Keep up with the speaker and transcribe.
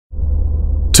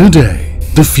Today,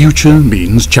 the future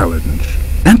means challenge.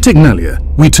 At TECNALIA,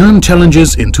 we turn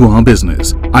challenges into our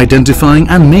business, identifying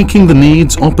and making the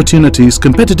needs, opportunities,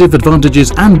 competitive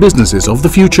advantages and businesses of the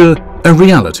future a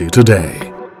reality today.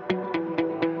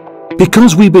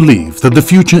 Because we believe that the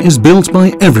future is built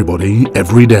by everybody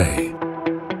every day.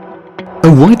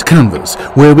 A white canvas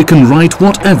where we can write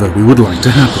whatever we would like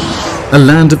to happen. A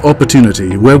land of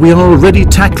opportunity where we are already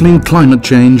tackling climate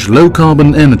change,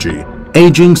 low-carbon energy,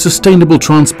 aging, sustainable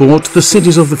transport, the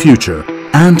cities of the future,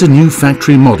 and a new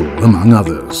factory model, among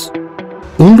others.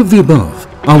 All of the above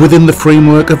are within the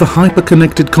framework of a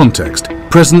hyper-connected context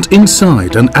present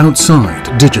inside and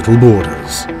outside digital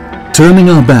borders. Turning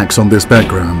our backs on this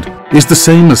background is the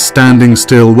same as standing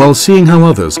still while seeing how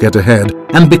others get ahead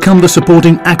and become the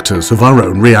supporting actors of our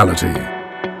own reality.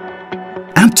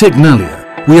 At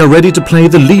TECNALIA, we are ready to play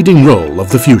the leading role of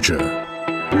the future.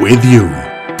 With you.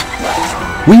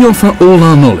 We offer all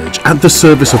our knowledge at the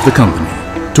service of the company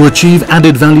to achieve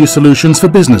added value solutions for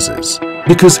businesses,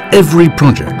 because every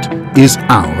project is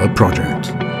our project.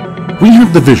 We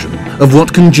have the vision of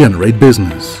what can generate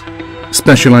business.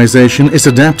 Specialization is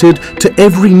adapted to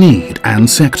every need and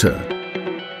sector.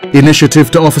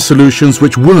 Initiative to offer solutions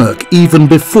which work even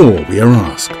before we are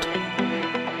asked.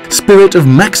 Spirit of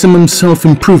maximum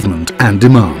self-improvement and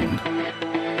demand.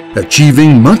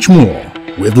 Achieving much more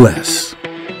with less.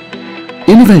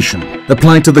 Innovation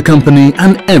applied to the company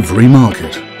and every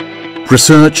market.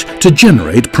 Research to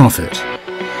generate profit.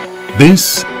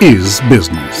 This is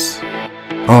business.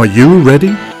 Are you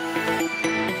ready?